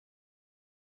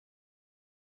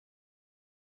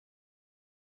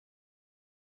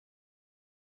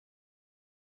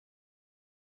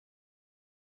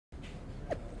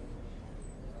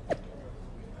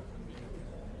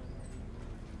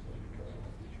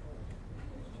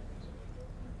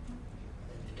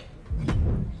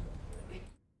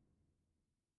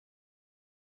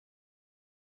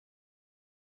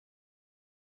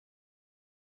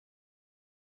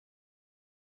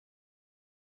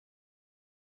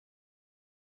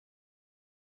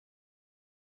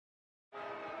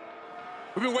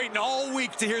We've been waiting all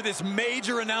week to hear this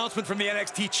major announcement from the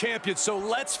NXT champion, so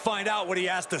let's find out what he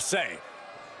has to say.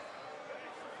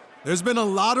 There's been a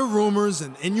lot of rumors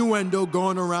and innuendo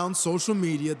going around social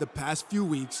media the past few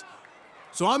weeks,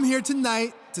 so I'm here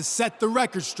tonight to set the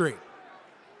record straight.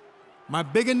 My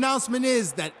big announcement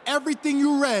is that everything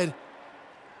you read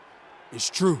is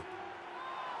true.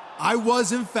 I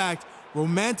was, in fact,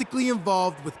 romantically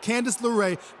involved with Candice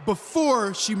LeRae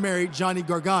before she married Johnny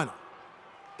Gargano.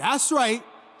 That's right,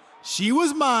 she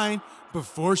was mine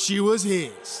before she was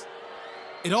his.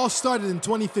 It all started in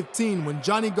 2015 when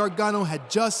Johnny Gargano had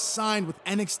just signed with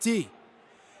NXT.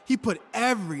 He put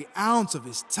every ounce of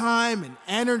his time and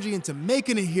energy into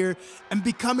making it here and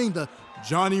becoming the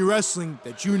Johnny Wrestling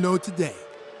that you know today.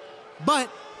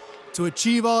 But to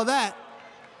achieve all that,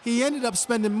 he ended up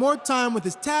spending more time with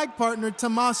his tag partner,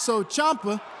 Tommaso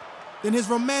Ciampa, than his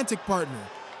romantic partner,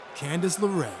 Candice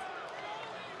LeRae.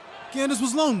 Candice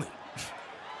was lonely,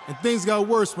 and things got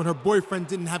worse when her boyfriend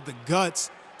didn't have the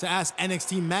guts to ask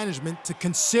NXT management to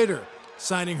consider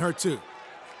signing her too.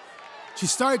 She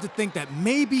started to think that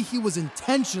maybe he was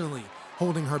intentionally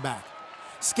holding her back,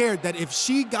 scared that if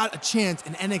she got a chance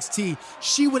in NXT,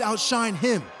 she would outshine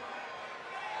him.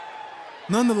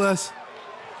 Nonetheless,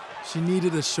 she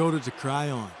needed a shoulder to cry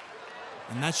on,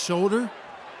 and that shoulder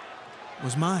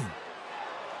was mine.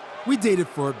 We dated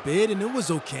for a bit, and it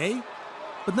was okay.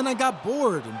 But then I got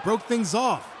bored and broke things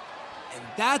off. And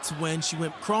that's when she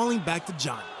went crawling back to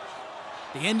Johnny.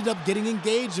 They ended up getting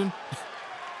engaged, and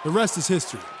the rest is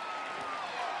history.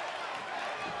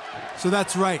 So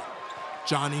that's right,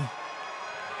 Johnny.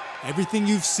 Everything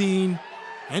you've seen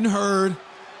and heard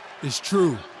is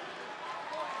true.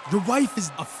 Your wife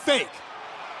is a fake.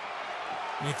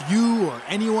 And if you or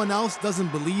anyone else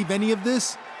doesn't believe any of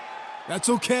this, that's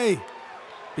okay.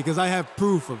 Because I have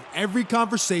proof of every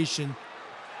conversation,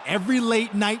 every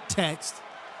late night text,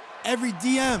 every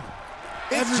DM.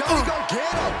 It's Johnny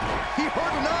Gargano. He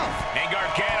heard enough. And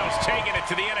Gargano's taking it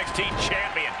to the NXT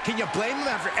champion. Can you blame him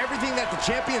after everything that the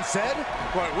champion said?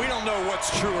 Well, we don't know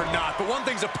what's true or not, but one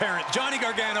thing's apparent. Johnny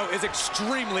Gargano is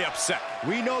extremely upset.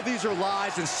 We know these are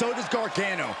lies, and so does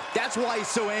Gargano. That's why he's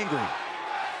so angry.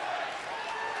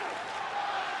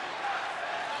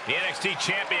 The NXT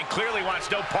champion clearly wants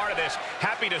no part of this.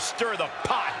 Happy to stir the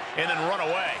pot and then run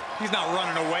away. He's not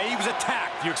running away. He was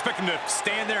attacked. You expect him to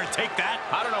stand there and take that?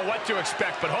 I don't know what to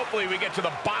expect, but hopefully we get to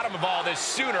the bottom of all this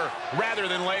sooner rather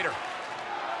than later.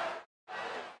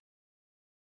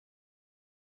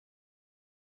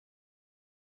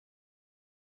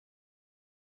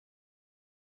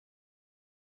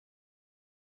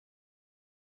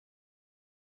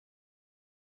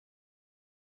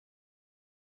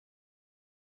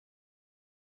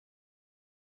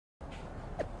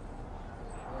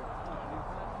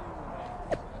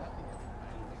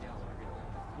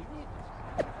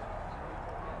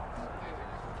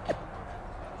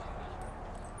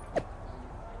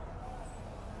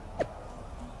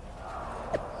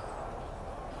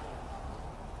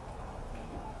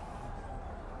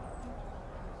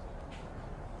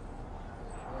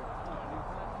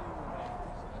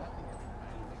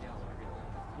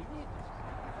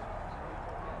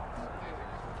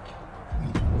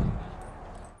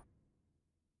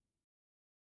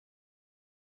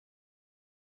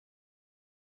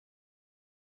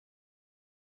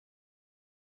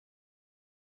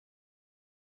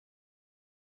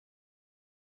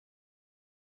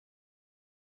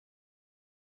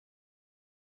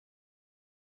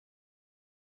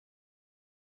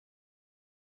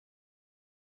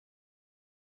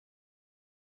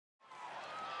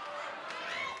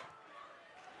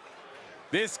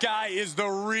 This guy is the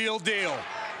real deal.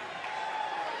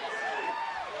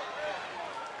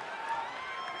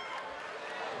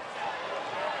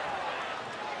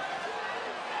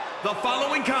 The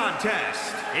following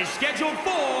contest is scheduled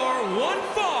for one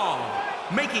fall.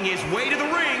 Making his way to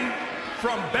the ring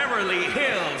from Beverly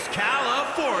Hills,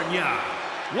 California.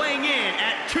 Weighing in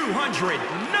at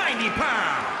 290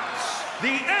 pounds.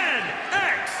 The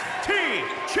NXT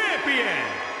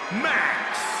Champion,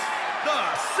 Max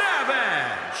the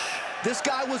Savage. This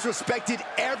guy was respected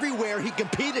everywhere he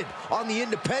competed on the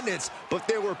independents, but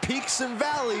there were peaks and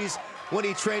valleys when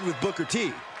he trained with Booker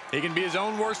T. He can be his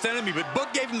own worst enemy, but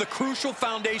Book gave him the crucial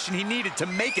foundation he needed to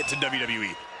make it to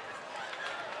WWE.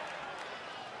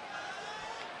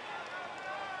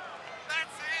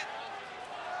 That's it.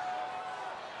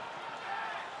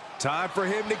 Time for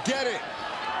him to get it.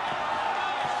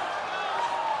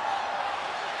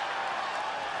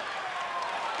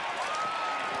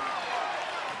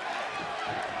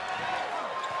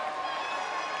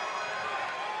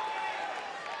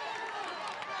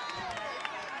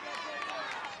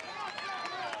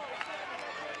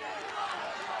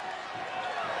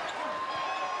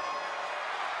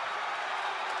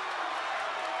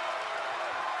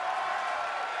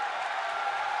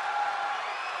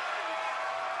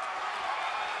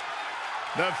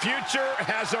 The future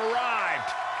has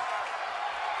arrived.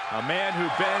 A man who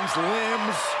bends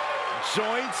limbs,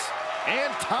 joints,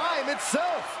 and time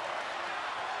itself.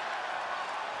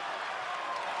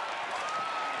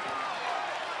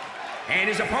 And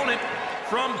his opponent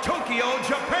from Tokyo,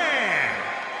 Japan,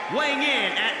 weighing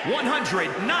in at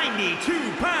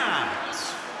 192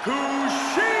 pounds,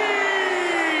 Kushida!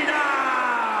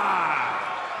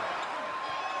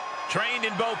 Trained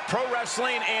in both pro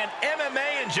wrestling and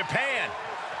MMA in Japan.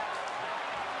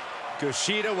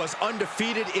 Kushida was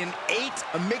undefeated in 8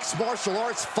 mixed martial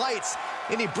arts fights,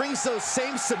 and he brings those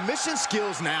same submission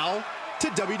skills now to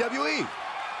WWE.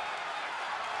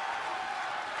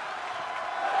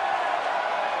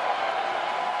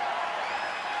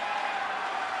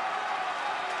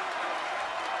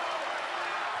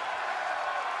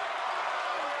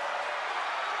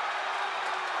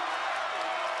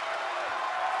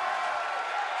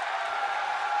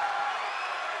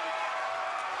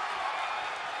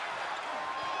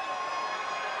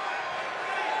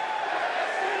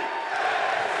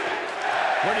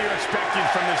 What are you expecting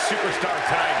from this superstar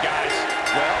tonight, guys?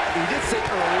 Well, he did say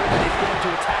earlier that he's going to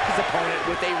attack his opponent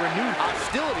with a renewed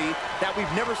hostility that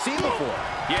we've never seen before.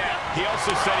 Yeah, he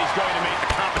also said he's going to make the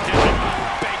competition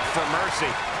beg for mercy.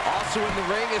 Also in the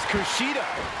ring is Kushida,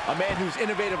 a man whose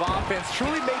innovative offense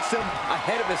truly makes him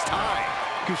ahead of his time.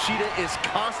 Kushida is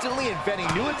constantly inventing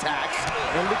new attacks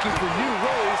and looking for new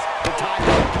ways to tie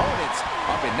his opponents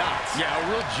up in knots. Yeah, a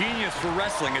real genius for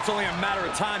wrestling. It's only a matter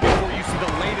of time before you see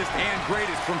the latest and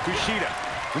greatest from Kushida.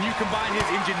 When you combine his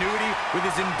ingenuity with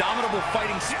his indomitable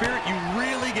fighting spirit, you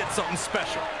really get something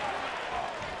special.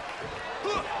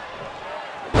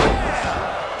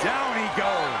 Down he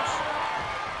goes.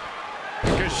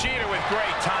 Kushida with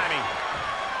great timing.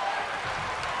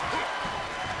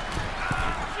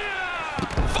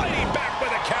 Fighting back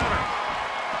with a counter.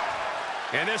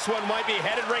 And this one might be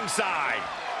headed ringside.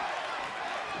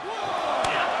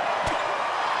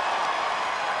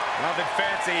 Nothing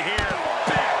fancy here.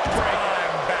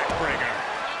 Backbreaker.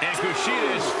 And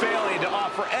Kushida is failing to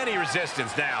offer any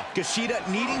resistance now. Kushida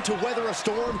needing to weather a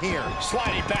storm here.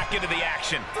 Sliding back into the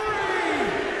action.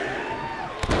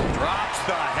 Drops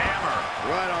the hammer.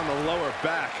 Right on the lower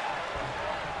back.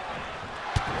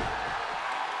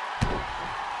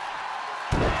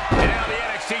 And now the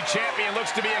NXT champion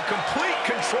looks to be in complete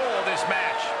control of this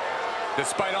match.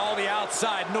 Despite all the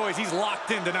outside noise, he's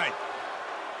locked in tonight.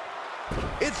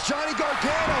 It's Johnny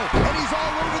Gargano, and he's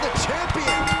all over the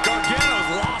champion. Gargano's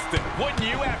lost it. Wouldn't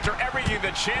you after everything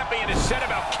the champion has said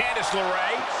about Candice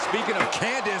LeRae? Speaking of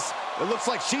Candice, it looks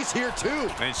like she's here too.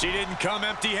 And she didn't come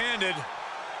empty-handed.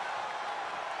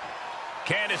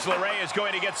 Candice LeRae is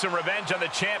going to get some revenge on the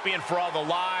champion for all the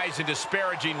lies and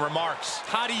disparaging remarks.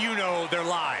 How do you know they're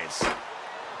lies?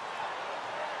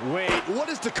 Wait, what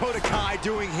is Dakota Kai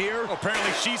doing here? Well,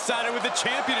 apparently she sided with the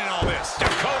champion in all this.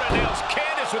 Dakota nails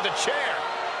Candice with a chair.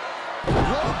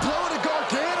 Low blow to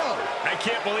Gargano. I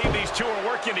can't believe these two are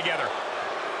working together.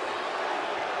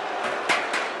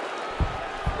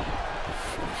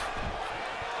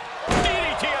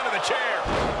 DDT under the chair.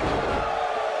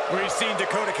 We've seen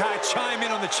Dakota Kai chime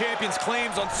in on the champion's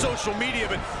claims on social media,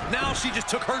 but now she just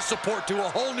took her support to a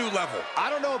whole new level. I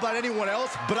don't know about anyone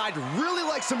else, but I'd really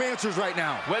like some answers right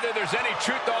now. Whether there's any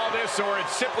truth to all this or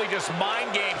it's simply just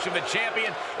mind games from the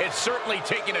champion, it's certainly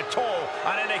taking a toll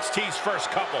on NXT's first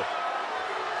couple.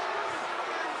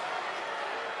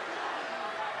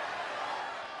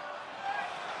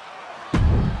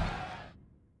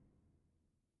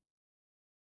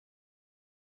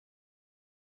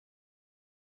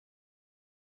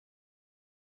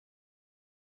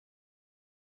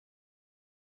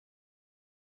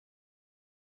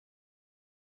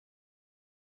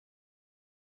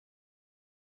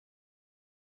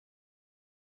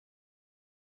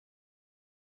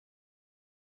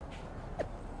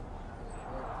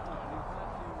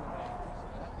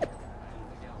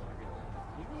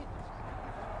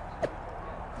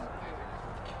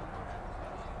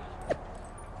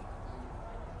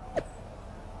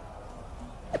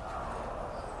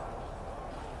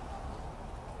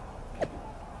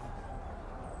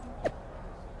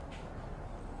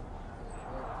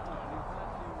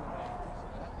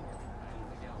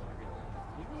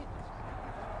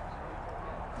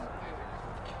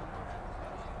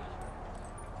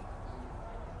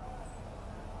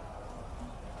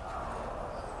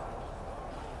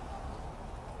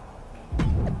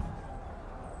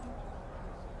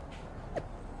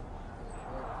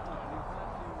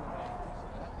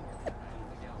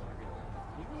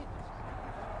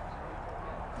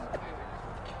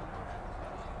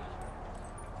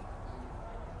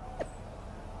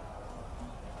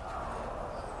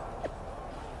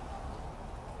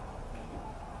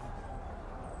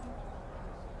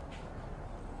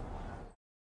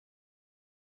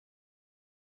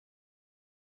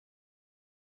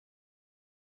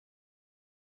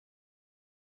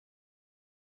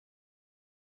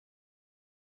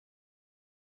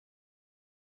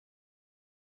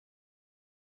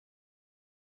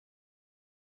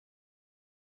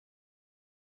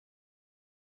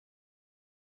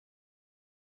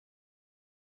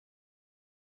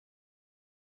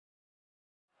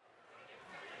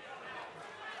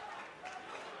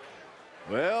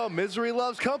 Well, misery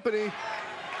loves company.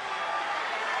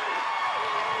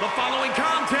 The following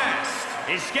contest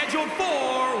is scheduled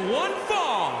for one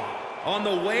fall. On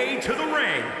the way to the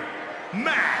ring,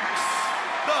 Max,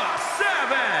 the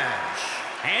Savage,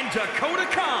 and Dakota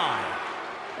Kai.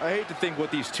 I hate to think what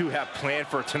these two have planned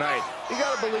for tonight. You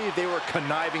gotta believe they were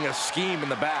conniving a scheme in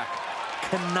the back.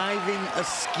 Conniving a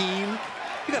scheme?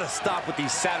 You gotta stop with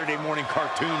these Saturday morning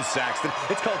cartoons, Saxton.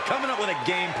 It's called coming up with a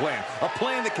game plan. A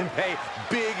plan that can pay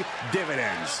big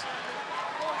dividends.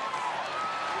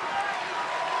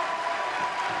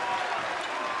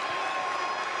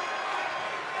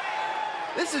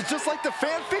 This is just like the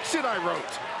fan fiction I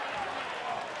wrote.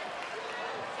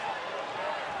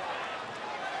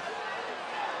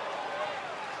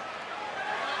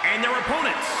 And their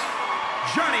opponents,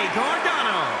 Johnny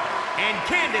Gargano and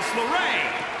Candice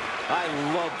LeRae. I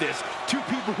love this. Two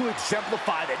people who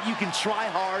exemplify that you can try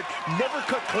hard, never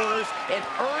cut corners, and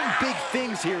earn big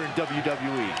things here in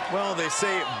WWE. Well, they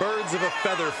say birds of a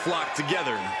feather flock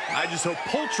together. I just hope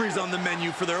poultry's on the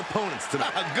menu for their opponents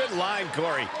tonight. Good line,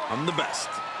 Corey. I'm the best.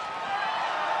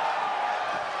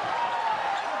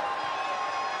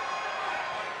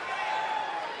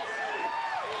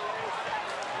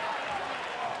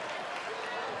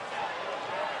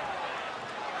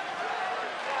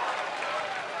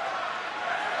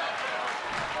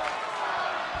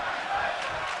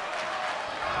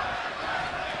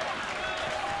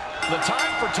 The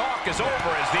time for talk is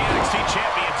over as the NXT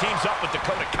champion teams up with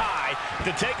Dakota Kai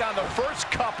to take on the first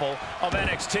couple of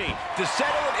NXT to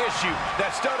settle an issue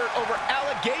that started over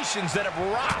allegations that have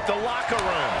rocked the locker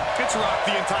room. It's rocked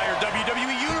the entire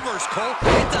WWE Universe, Cole.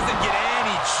 It doesn't get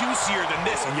any juicier than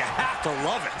this, and you have to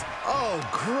love it. Oh,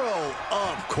 grow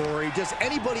up, Corey. Does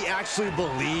anybody actually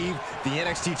believe the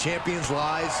NXT champion's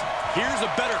lies? Here's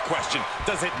a better question.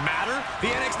 Does it matter?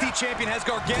 The NXT champion has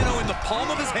Gargano in the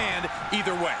palm of his hand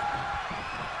either way.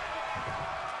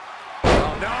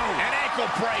 Oh, no. An ankle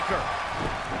breaker.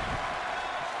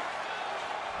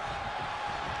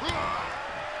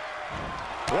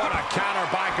 What a counter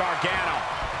by Gargano.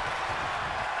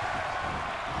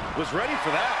 Was ready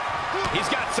for that. He's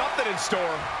got something in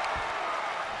store.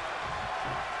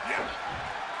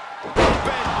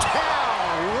 Bent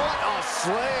down. What a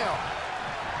slam.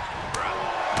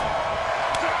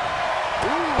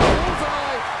 Ooh,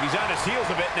 bullseye. He's on his heels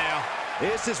a bit now.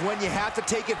 This is when you have to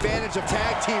take advantage of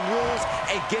tag team rules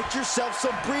and get yourself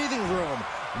some breathing room.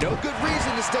 No good reason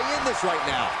to stay in this right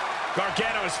now.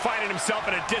 Gargano is finding himself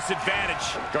at a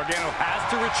disadvantage. Gargano has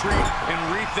to retreat and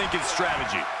rethink his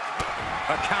strategy.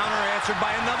 A counter answered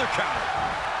by another counter.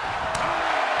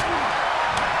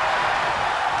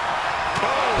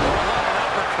 Oh, an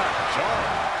uppercut.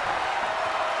 Jarring.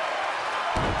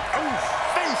 Oh,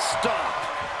 face stop.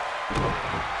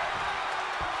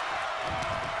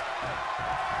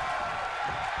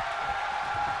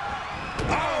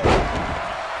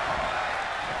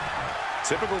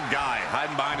 Typical guy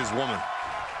hiding behind his woman.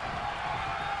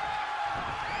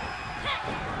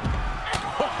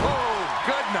 Oh,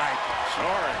 good night.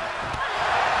 Jarring.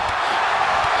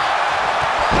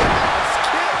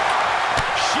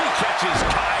 She catches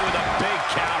Kai with a big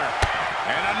counter.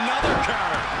 And another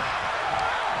counter.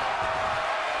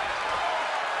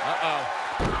 Uh-oh.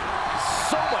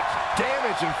 So much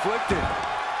damage inflicted.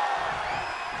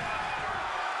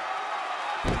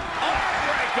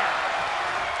 Heartbreaker.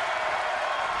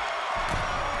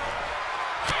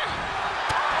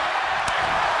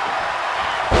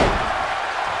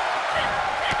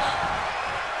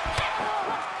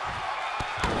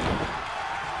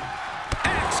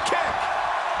 Axe kick.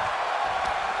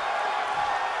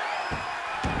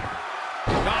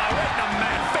 Right in the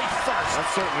mat, face first. That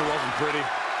certainly wasn't pretty.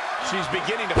 She's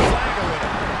beginning to flag her with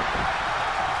it.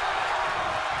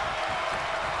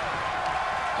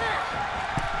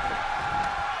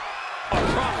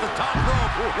 Across the top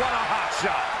rope. What a hot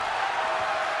shot.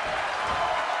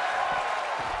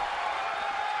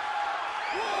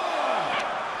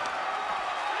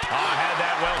 Had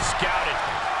that well scouted.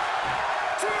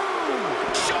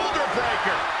 Shoulder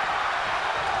breaker.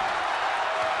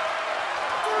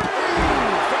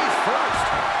 Face first.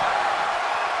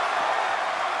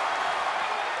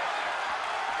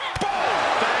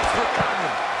 Thanks for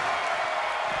coming.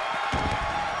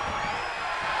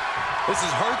 This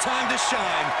is her time to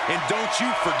shine, and don't you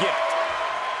forget it.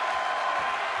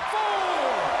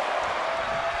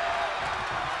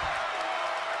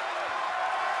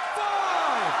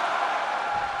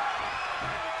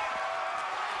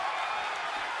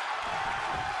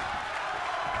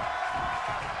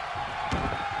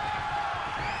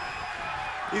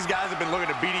 These guys have been looking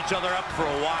to beat each other up for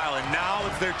a while, and now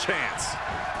it's their chance.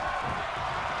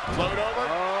 Float over.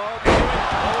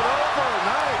 Float over.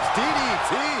 Nice.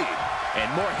 DDT. And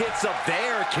more hits up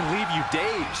there can leave you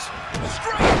dazed.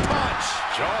 Straight punch.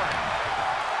 Jarring.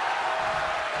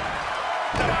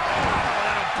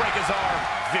 That'll break his arm.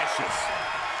 Vicious.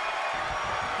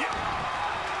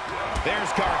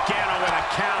 There's Gargano with a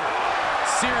counter.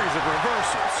 Series of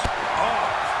reversals. Oh,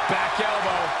 back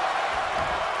elbow.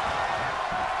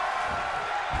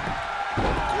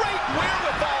 Great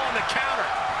wherewithal on the counter.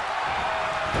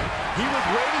 He was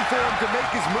waiting for him to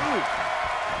make his move.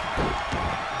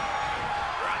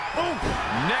 Oh,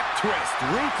 neck twist,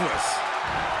 ruthless.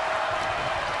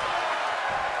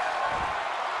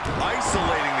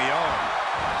 Isolating the arm.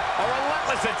 A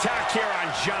relentless attack here on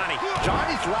Johnny.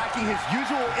 Johnny's lacking his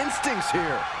usual instincts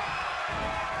here.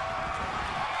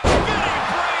 Spinning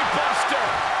brain buster.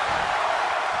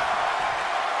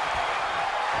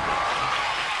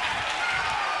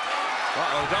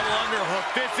 Uh-oh, double underhook.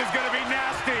 This is going to be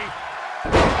nasty.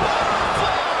 Pile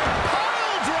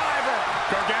driver.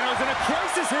 Gargano's in a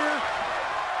crisis here.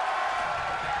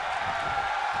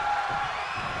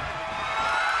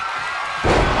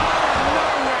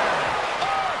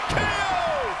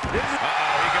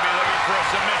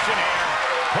 Submission here,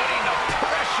 putting the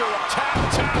pressure of tap,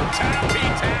 he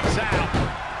taps out.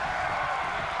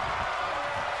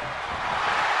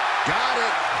 Got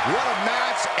it. What a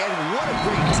match and what a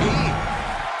great team.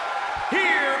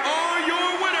 Here are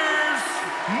your winners,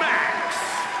 Max,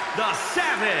 the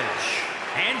Savage,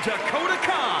 and Dakota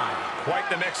Kai. Quite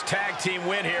the mixed tag team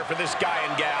win here for this guy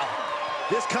and gal.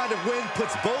 This kind of win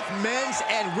puts both men's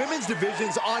and women's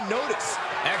divisions on notice.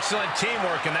 Excellent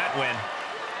teamwork in that win.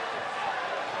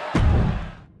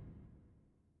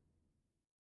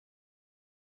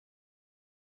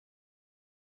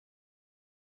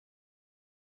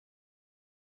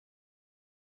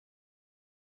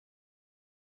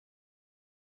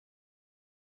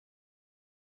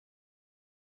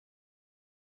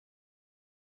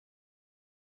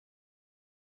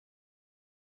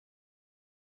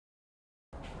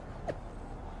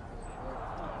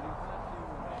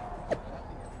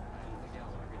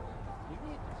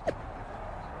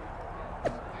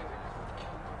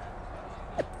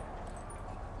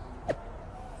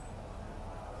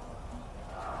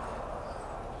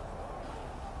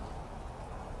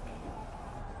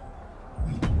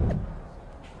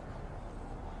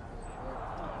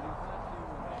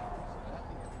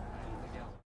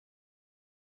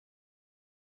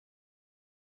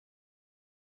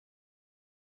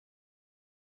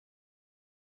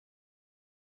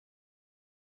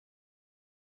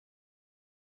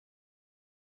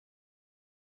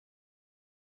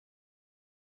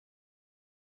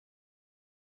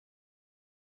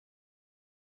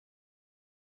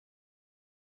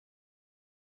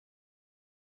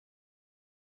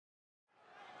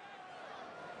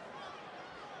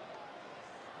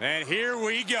 And here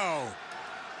we go.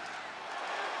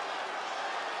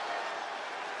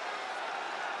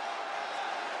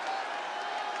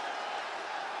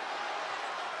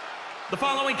 The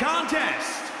following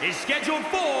contest is scheduled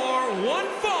for one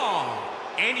fall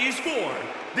and is for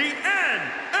the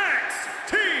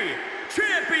NXT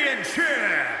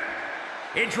Championship.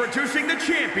 Introducing the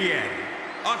champion,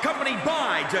 accompanied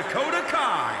by Dakota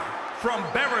Kai from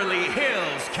Beverly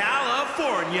Hills,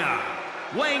 California.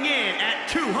 Weighing in at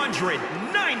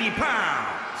 290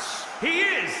 pounds, he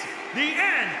is the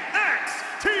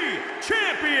NXT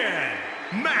Champion,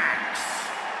 Max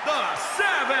the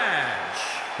Savage.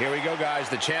 Here we go, guys.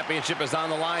 The championship is on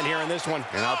the line here in this one.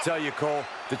 And I'll tell you, Cole,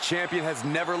 the champion has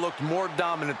never looked more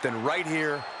dominant than right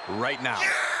here, right now.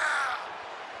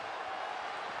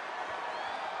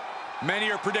 Many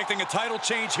are predicting a title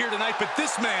change here tonight, but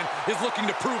this man is looking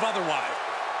to prove otherwise.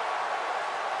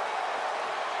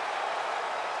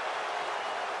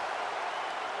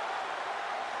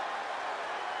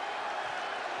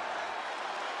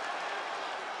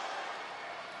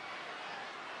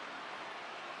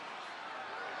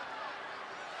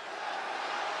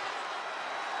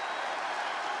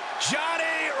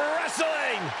 Johnny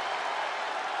Wrestling.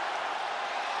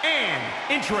 And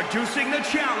introducing the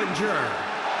challenger,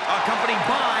 accompanied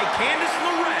by Candice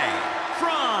LeRae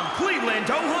from Cleveland,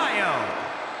 Ohio.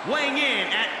 Weighing in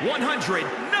at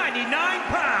 199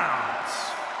 pounds,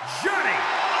 Johnny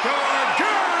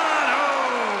Gargano.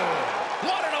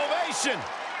 What an ovation.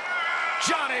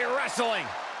 Johnny Wrestling.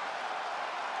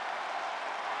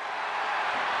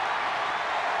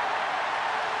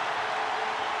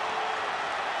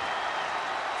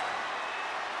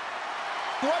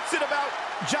 What's it about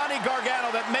Johnny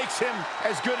Gargano that makes him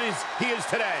as good as he is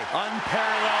today?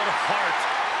 Unparalleled heart,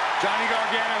 Johnny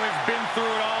Gargano has been through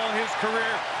it all in his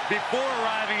career before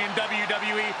arriving in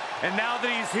WWE, and now that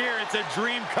he's here, it's a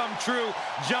dream come true.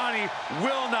 Johnny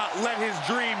will not let his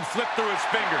dream slip through his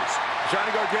fingers.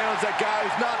 Johnny Gargano's that guy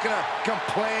who's not going to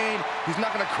complain. He's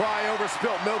not going to cry over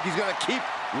spilt milk. He's going to keep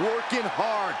working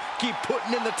hard, keep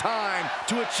putting in the time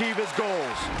to achieve his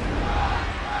goals.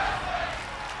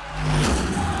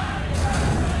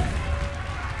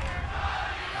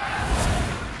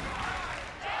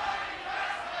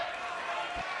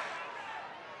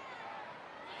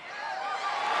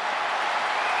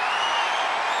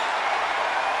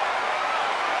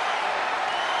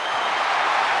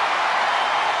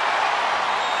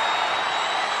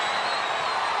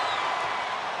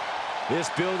 This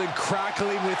building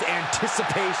crackling with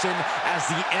anticipation as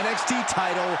the NXT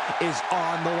title is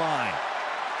on the line.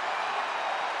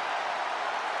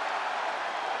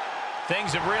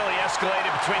 Things have really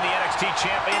escalated between the NXT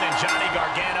champion and Johnny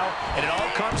Gargano, and it all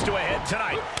comes to a head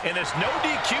tonight in this no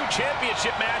DQ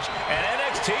championship match and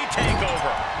NXT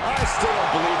TakeOver. I still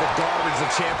don't believe the garbage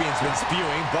the champion's been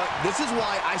spewing, but this is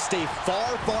why I stay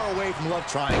far, far away from love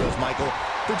triangles, Michael.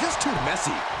 They're just too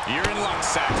messy. You're in luck,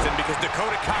 Saxton, because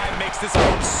Dakota Kai makes this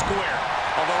look square.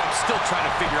 Although I'm still trying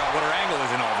to figure out what her angle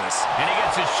is in all this. And he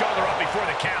gets his shoulder up before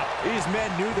the count. These men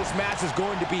knew this match was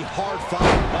going to be hard fought.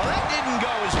 Well, that didn't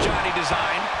go as Johnny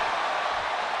designed.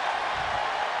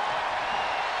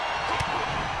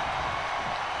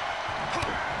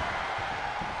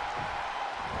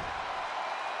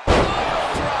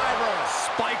 Driver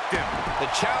spiked him. The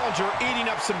challenger eating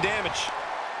up some damage.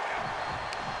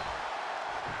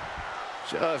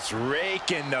 Just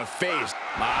rake in the face.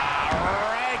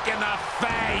 Rake in the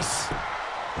face.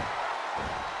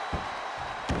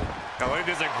 Oh, look at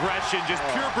this aggression, just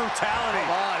pure brutality.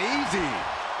 Come on, easy.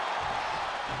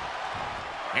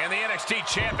 And the NXT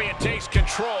champion takes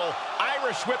control,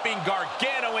 Irish whipping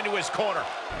Gargano into his corner.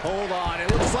 Hold on, it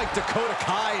looks like Dakota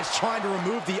Kai is trying to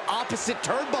remove the opposite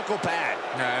turnbuckle pad.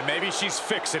 Maybe she's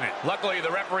fixing it. Luckily, the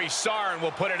referee saw her and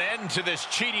will put an end to this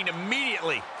cheating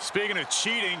immediately. Speaking of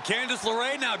cheating, Candice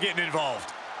LeRae now getting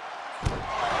involved.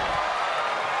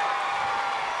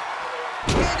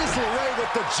 Candice LeRae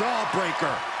with the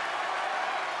jawbreaker.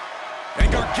 And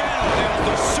Gargano nails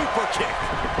the super kick.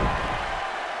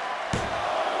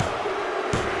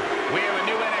 We have a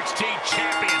new NXT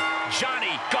champion.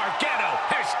 Johnny Gargano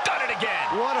has done it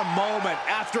again. What a moment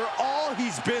after all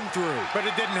he's been through. But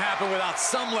it didn't happen without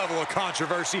some level of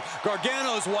controversy.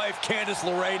 Gargano's wife, Candice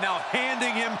LeRae, now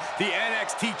handing him the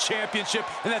NXT championship,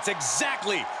 and that's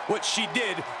exactly what she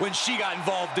did when she got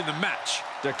involved in the match.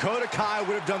 Dakota Kai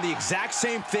would have done the exact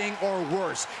same thing or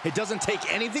worse. It doesn't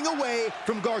take anything away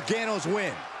from Gargano's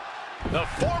win. The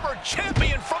former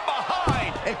champion from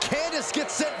behind. And Candice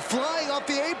gets sent flying off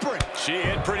the apron. She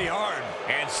hit pretty hard.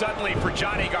 And suddenly for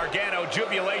Johnny Gargano,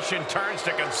 jubilation turns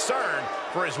to concern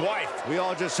for his wife. We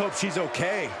all just hope she's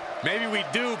okay. Maybe we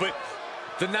do, but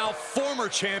the now former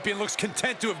champion looks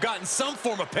content to have gotten some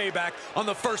form of payback on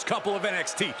the first couple of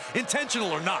NXT,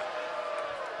 intentional or not.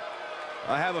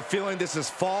 I have a feeling this is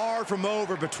far from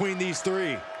over between these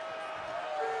three.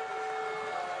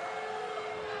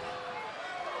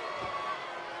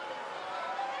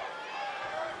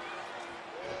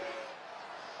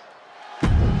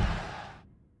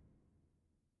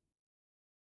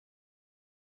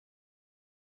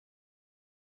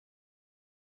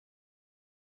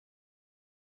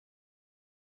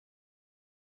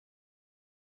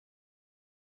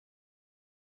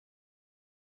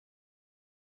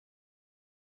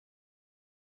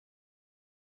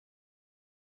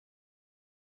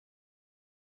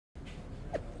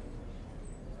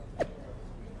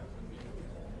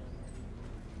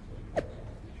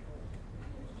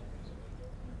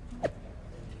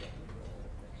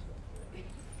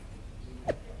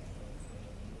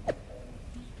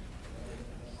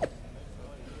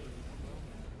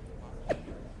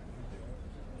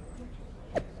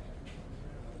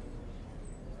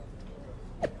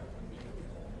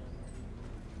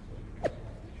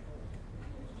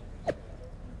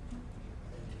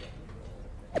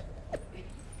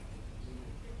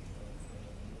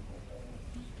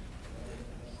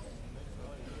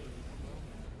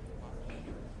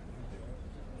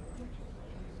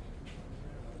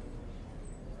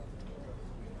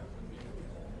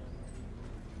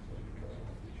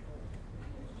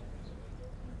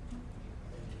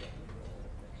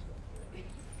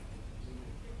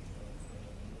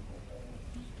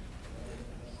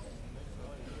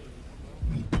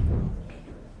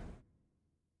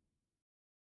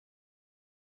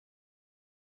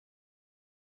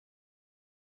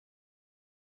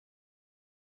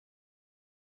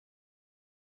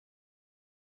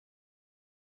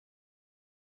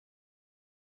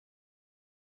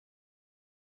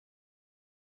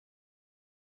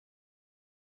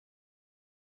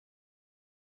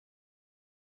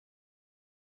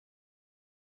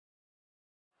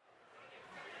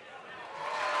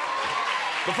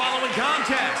 The following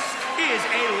contest is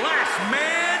a last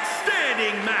man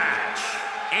standing match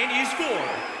and is for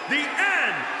the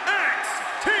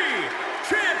NXT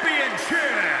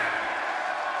Championship.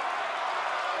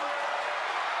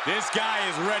 This guy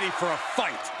is ready for a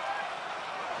fight.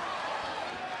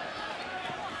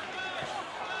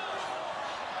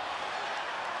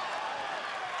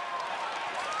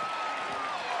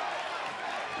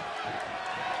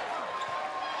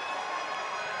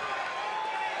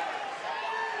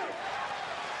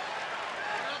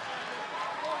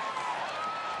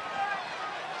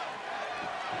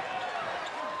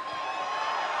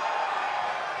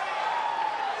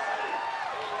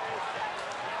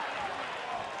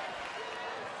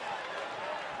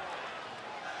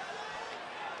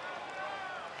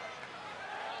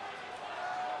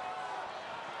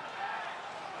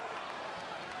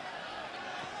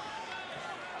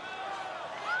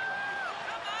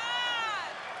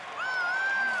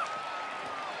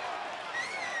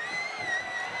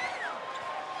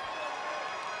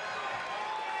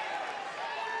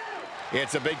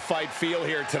 It's a big fight feel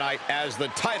here tonight as the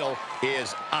title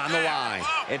is on the line.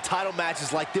 And title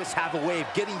matches like this have a way of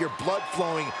getting your blood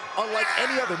flowing unlike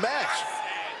any other match.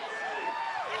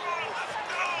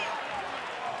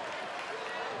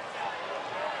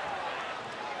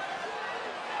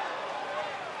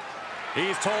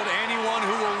 He's told anyone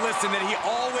who will listen that he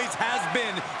always has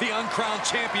been the uncrowned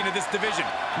champion of this division.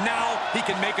 Now he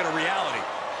can make it a reality.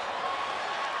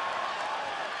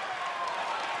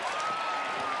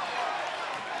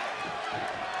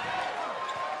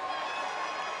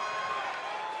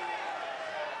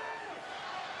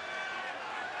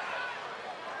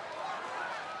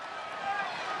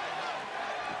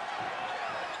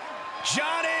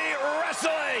 Johnny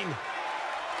Wrestling.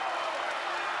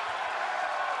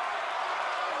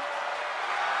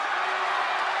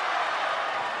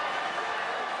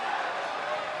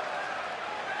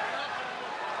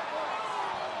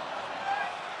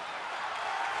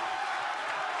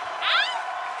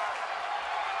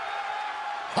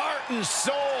 Heart and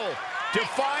soul.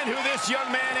 Define who this young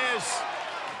man is.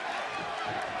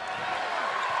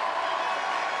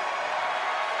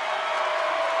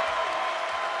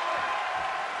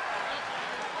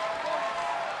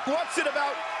 What's it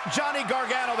about Johnny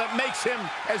Gargano that makes him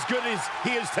as good as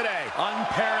he is today?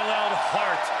 Unparalleled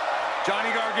heart.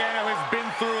 Johnny Gargano has been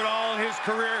through it all in his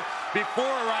career before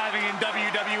arriving in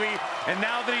WWE, and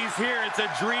now that he's here, it's a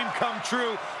dream come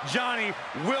true. Johnny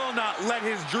will not let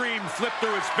his dream slip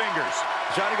through his fingers.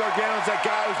 Johnny Gargano's that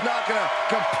guy who's not going to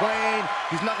complain.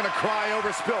 He's not going to cry over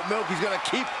spilt milk. He's going to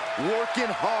keep working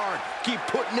hard, keep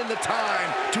putting in the time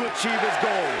to achieve his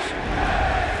goals.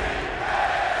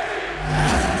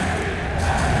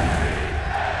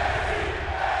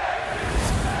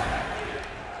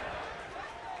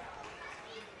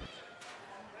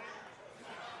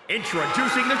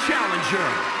 Introducing the challenger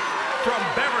from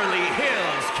Beverly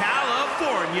Hills,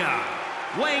 California,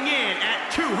 weighing in at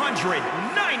 290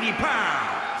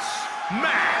 pounds,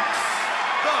 Max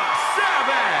the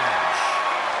Savage.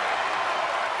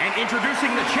 And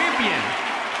introducing the champion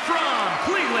from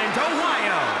Cleveland,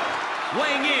 Ohio,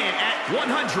 weighing in at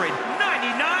 199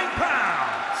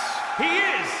 pounds. He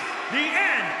is the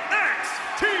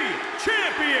NXT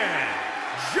champion,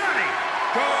 Johnny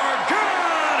Gargano.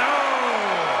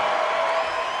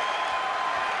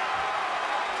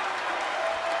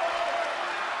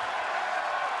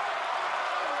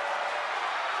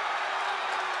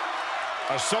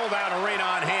 A sold-out arena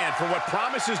on hand for what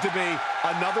promises to be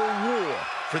another war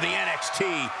for the NXT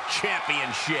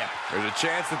Championship. There's a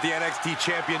chance that the NXT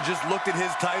champion just looked at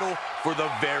his title for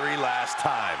the very last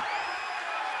time.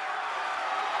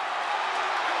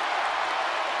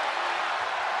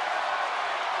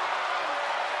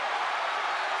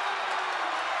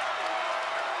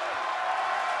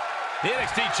 The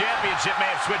NXT Championship may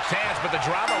have switched hands, but the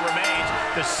drama remains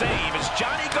the same as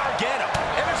Johnny Gargano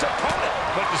and his opponent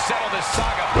look to settle this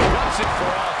saga once and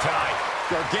for all tonight.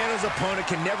 Gargano's opponent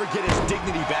can never get his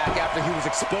dignity back after he was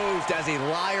exposed as a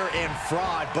liar and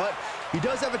fraud, but he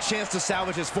does have a chance to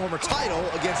salvage his former title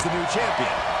against the new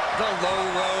champion. The low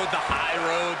road, the high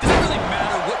road, does it really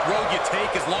matter what road you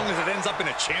take as long as it ends up in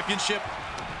a championship?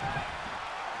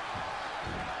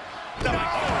 Oh,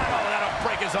 that'll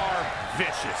break his arm.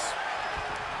 Vicious.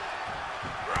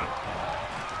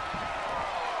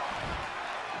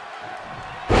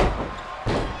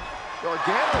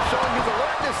 Gargano showing his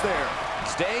alertness there.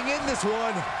 Staying in this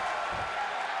one.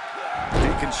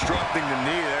 Deconstructing the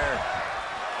knee there.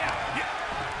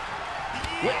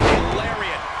 Whipping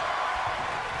lariat.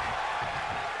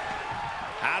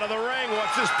 Out of the ring.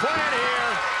 What's his plan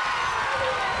here?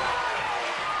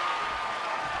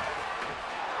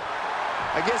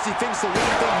 I guess he thinks the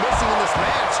one thing missing in this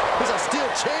match is a steel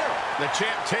chair. The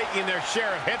champ taking their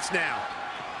share of hits now.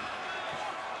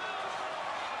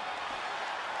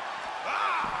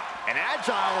 An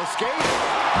agile escape.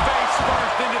 Face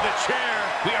first into the chair.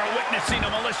 We are witnessing a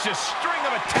malicious string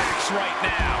of attacks right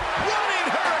now. Running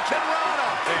Hurricane Rana.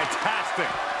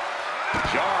 Fantastic.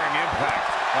 Jarring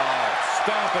impact. Oh,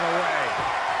 stomping away.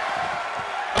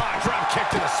 Ah, drop kick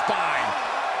to the spine.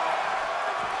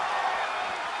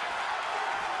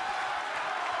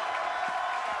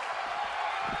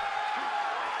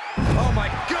 Oh, my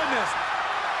goodness.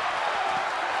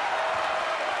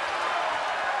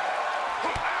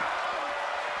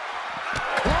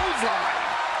 Clothesline.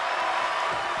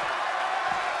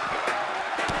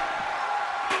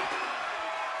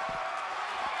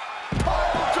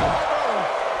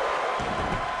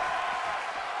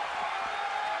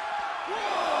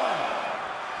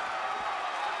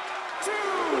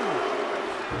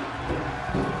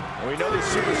 We know these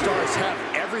superstars have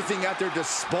everything at their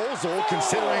disposal,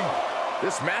 considering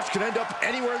this match could end up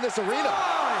anywhere in this arena.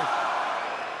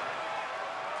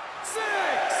 6.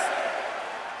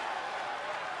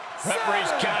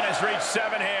 Referee's count has reached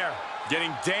 7 here.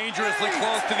 Getting dangerously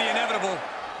close to the inevitable.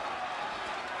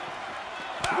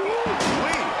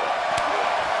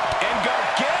 And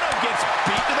Gargano gets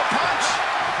beat to the punch.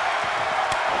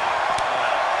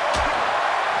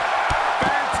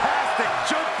 Fantastic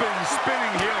jumping,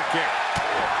 spinning heel kick.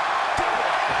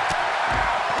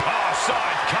 Oh, saw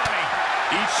it coming.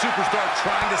 Each superstar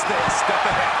trying to stay a step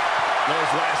ahead.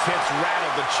 Those last hits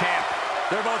rattled the champ.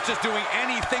 They're both just doing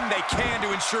anything they can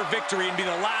to ensure victory and be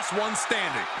the last one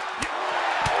standing.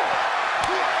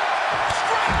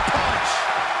 Straight punch.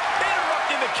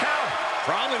 Interrupting the count.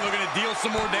 Probably looking to deal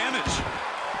some more damage.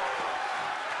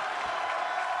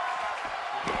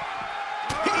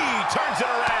 He turns it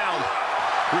around.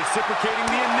 Reciprocating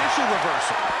the initial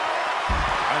reversal.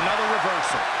 Another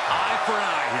reversal. Eye for an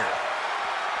eye here.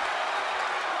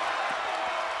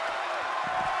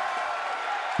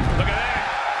 Look at that.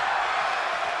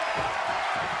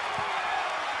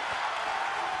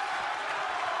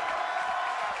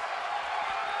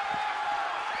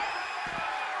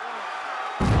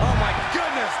 Oh, my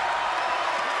goodness.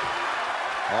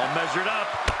 All measured up.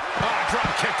 Ah, drop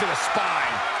kick to the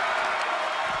spine.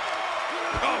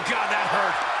 Oh, God, that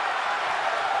hurt.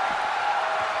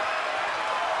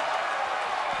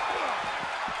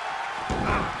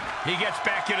 He gets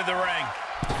back into the ring.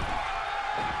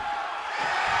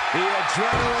 The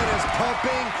adrenaline is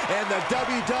pumping, and the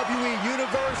WWE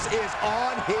Universe is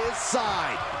on his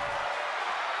side.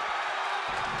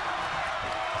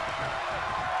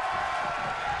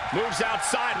 Moves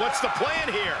outside. What's the plan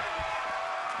here?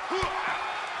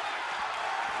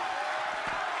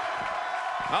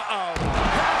 Uh-oh.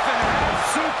 Half and half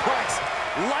suplex.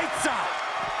 Lights out.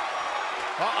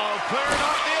 Uh-oh. Clearing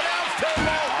off the announce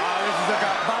table. This is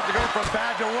about to go from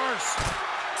bad to worse.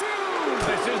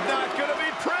 This is not going to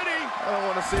be pretty. I don't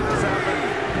want to see this happen.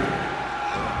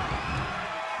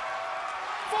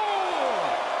 4.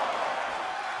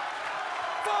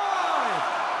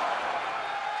 5.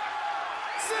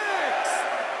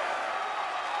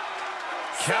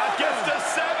 6. Count gets to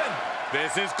 7.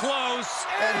 This is close.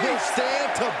 And he'll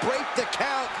stand to break the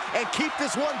count and keep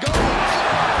this one going.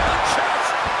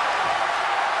 Chest.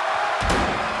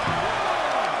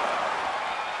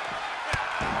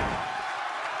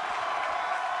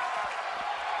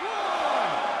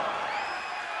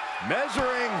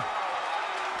 Measuring.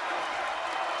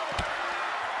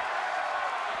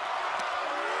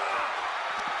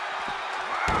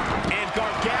 And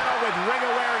Gargano with ring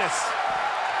awareness.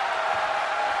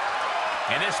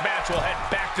 And this match will head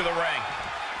back to the ring.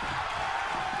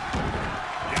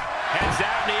 Heads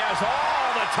out, and he has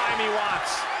all the time he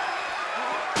wants.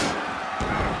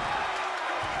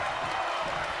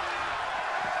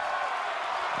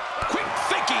 Quick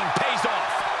thinking pays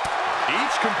off.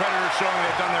 Each competitor showing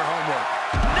they've done their homework.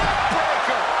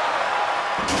 Neckbreaker.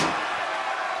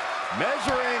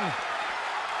 Measuring.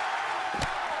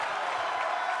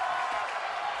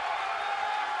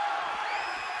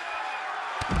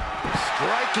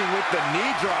 Striking with the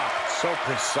knee drop. So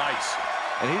precise.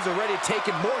 And he's already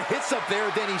taken more hits up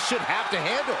there than he should have to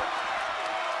handle.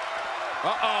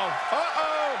 Uh-oh.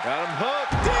 Uh-oh. Got him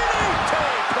hooked. DDT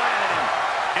planted him.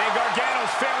 And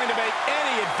Gargano's failing to make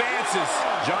any advances.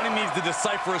 Johnny needs to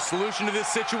decipher a solution to this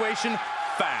situation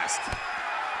fast.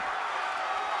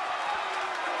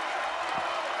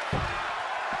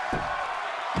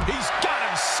 He's got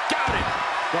him scouted.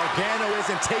 Gargano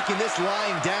isn't taking this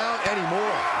lying down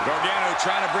anymore. Gargano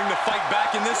trying to bring the fight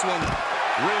back in this one.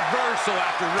 Reversal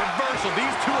after reversal.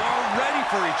 These two are ready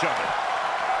for each other.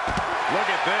 Look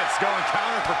at this, going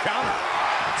counter for counter.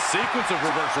 Sequence of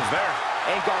reversals there.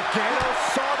 And Gargano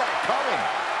saw that coming.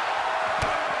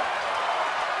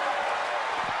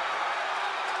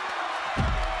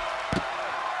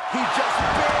 He just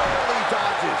barely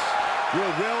dodges.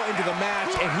 We're well into the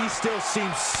match, and he still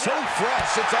seems so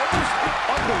fresh. It's almost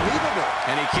unbelievable.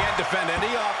 And he can't defend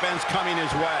any offense coming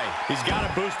his way. He's got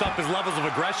to boost up his levels of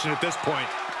aggression at this point.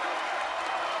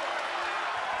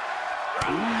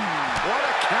 What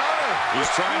a counter. He's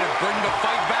trying to bring the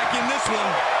fight back in this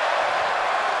one.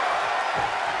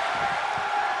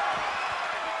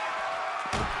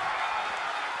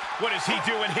 What is he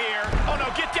doing here? Oh,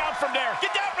 no, get down from there.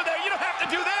 Get down from there. You don't have to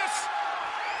do this.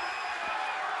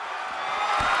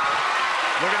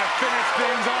 We're going to finish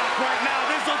things off right now.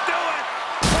 This will do it.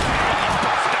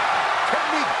 Can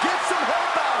we get some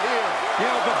help out here? You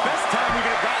know, the best time we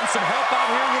could have gotten some help out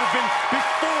here would have been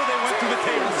before they went through the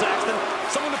table, Saxton.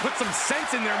 Someone to put some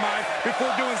sense in their mind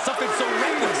before doing something so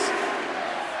reckless.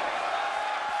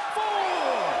 4,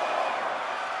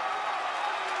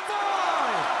 5,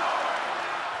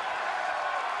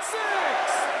 6.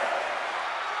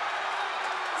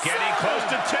 Getting close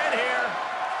to 10 here.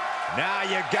 Now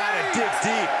you gotta dig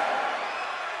deep.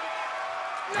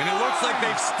 And it looks like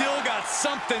they've still got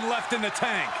something left in the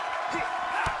tank.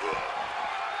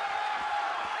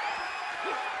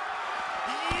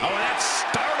 Oh, and that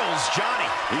startles Johnny.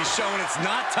 He's showing it's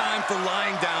not time for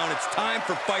lying down. It's time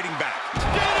for fighting back.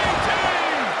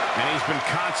 And he's been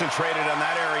concentrated on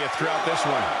that area throughout this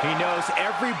one. He knows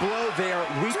every blow there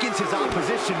weakens his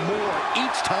opposition more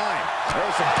each time.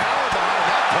 There's some power behind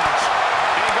that punch.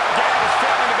 And Gargano is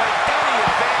failing to make any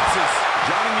advances.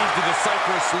 Johnny needs to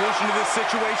decipher a solution to this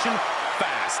situation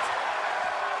fast.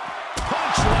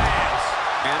 Punch lands.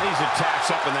 And these attacks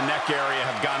up in the neck area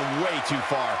have gone way too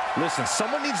far. Listen,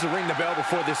 someone needs to ring the bell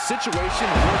before this situation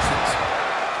worsens.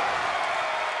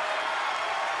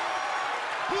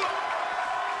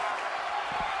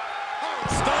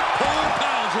 Stop pulling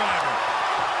pile driver.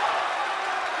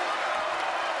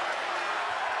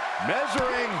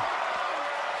 Measuring.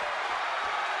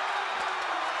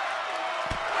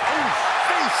 Oh,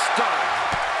 face start.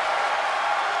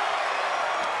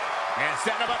 And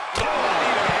set him up.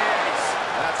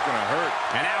 That's gonna hurt.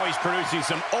 And now he's producing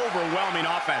some overwhelming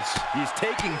offense. He's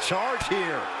taking charge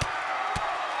here.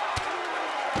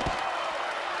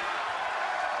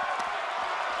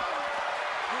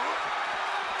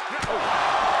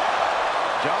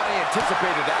 Johnny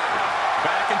anticipated that.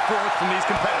 Back and forth from these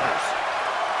competitors.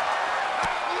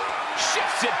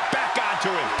 Shifts it back onto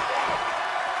him.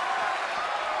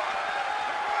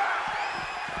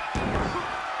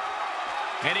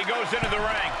 And he goes into the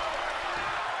ring.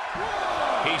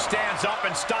 He stands up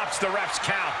and stops the ref's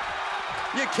count.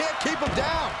 You can't keep him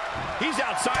down. He's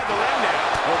outside the ring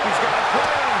now. Hope he's got a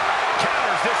plan.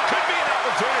 Counters. This could be an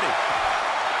opportunity.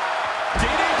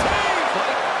 DDT.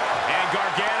 And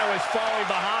Gargano is falling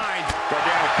behind.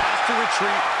 Gargano has to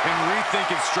retreat and rethink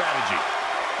his strategy.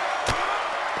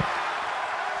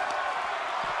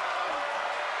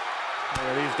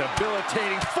 These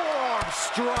debilitating forearm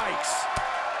strikes.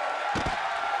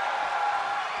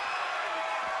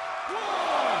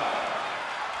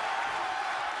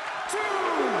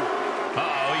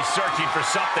 Searching for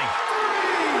something.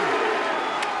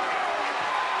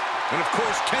 And of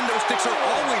course, kendo sticks are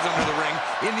always under the ring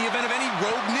in the event of any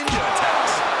rogue ninja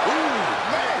attacks. Ooh,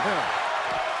 man.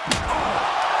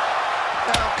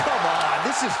 Now, come on.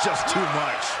 This is just too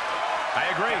much.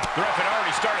 I agree. The ref had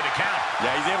already started the count.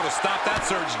 Yeah, he's able to stop that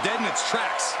surge dead in its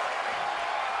tracks.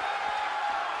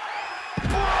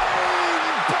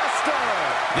 Buster!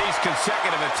 These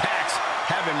consecutive attacks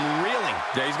have him reeling.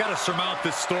 Yeah, he's got to surmount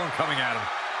this storm coming at him.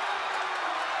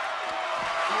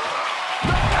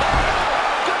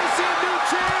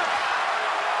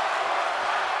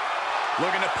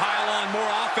 Looking to pile on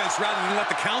more offense rather than let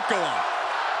the count go on.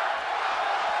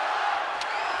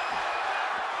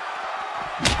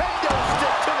 Kendo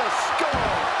stick to the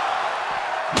skull.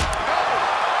 Oh.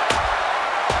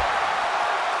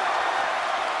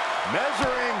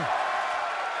 Measuring.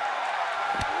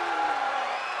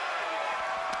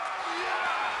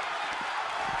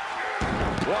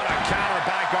 What a counter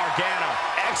by Gargano.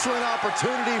 Excellent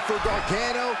opportunity for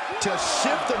Gargano to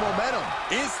shift the momentum.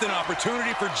 Instant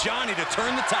opportunity for Johnny to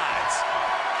turn the tides.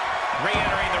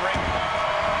 Re-entering the ring.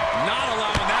 Not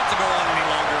allowing that to go on any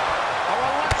longer. A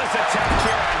relentless attack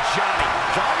here on Johnny.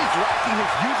 Johnny's lacking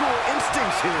his usual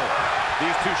instincts here.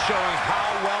 These two showing how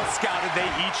well scouted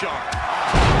they each are.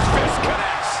 His fist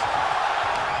connects.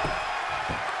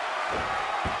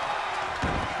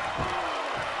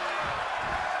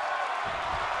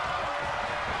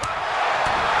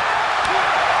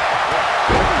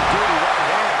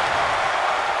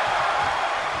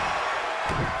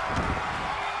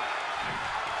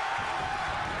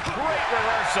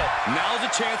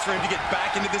 chance for him to get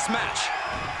back into this match.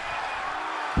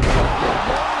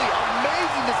 Holy,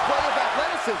 amazing display of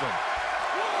athleticism.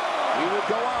 He would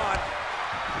go on.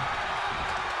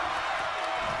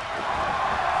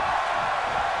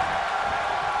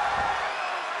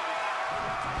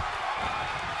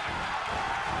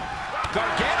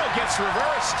 Gargano gets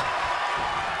reversed.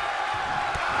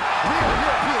 Real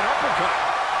European uppercut.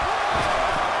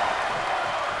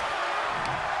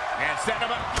 And set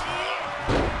him up.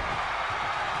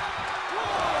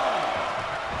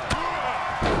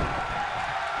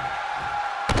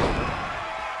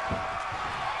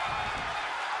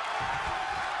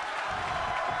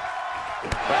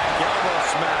 Back elbow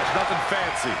smash, nothing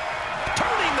fancy.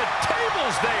 Turning the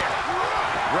tables there.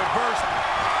 Reverse.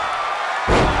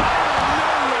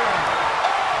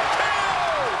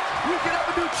 You can have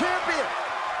a new champion.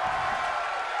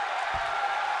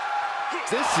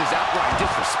 This is outright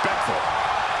disrespectful.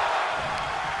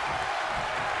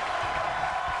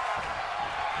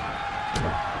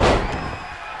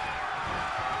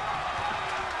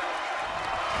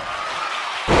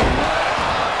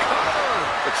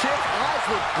 The champ's eyes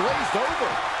were glazed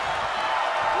over.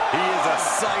 He is a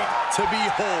sight to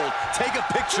behold. Take a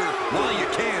picture while you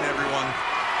can, everyone.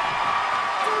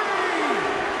 3,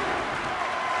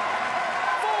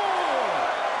 4,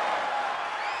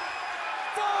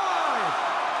 5,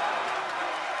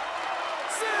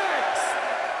 6.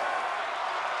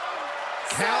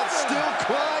 Count still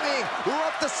climbing. We're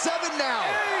up to 7 now.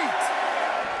 8,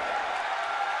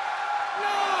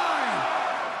 9,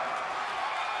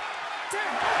 10.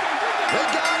 They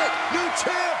got it. New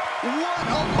champ. What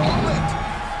a moment.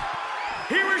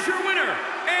 Here is your winner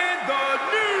and the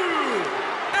new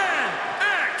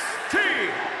NXT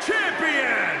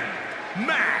Champion,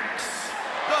 Max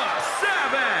the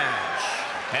Savage.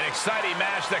 An exciting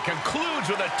match that concludes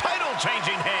with a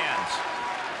title-changing hands.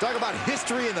 Talk about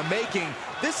history in the making.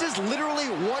 This is literally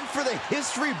one for the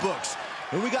history books.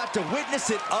 And we got to witness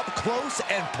it up close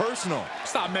and personal.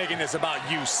 Stop making this about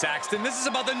you, Saxton. This is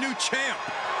about the new champ.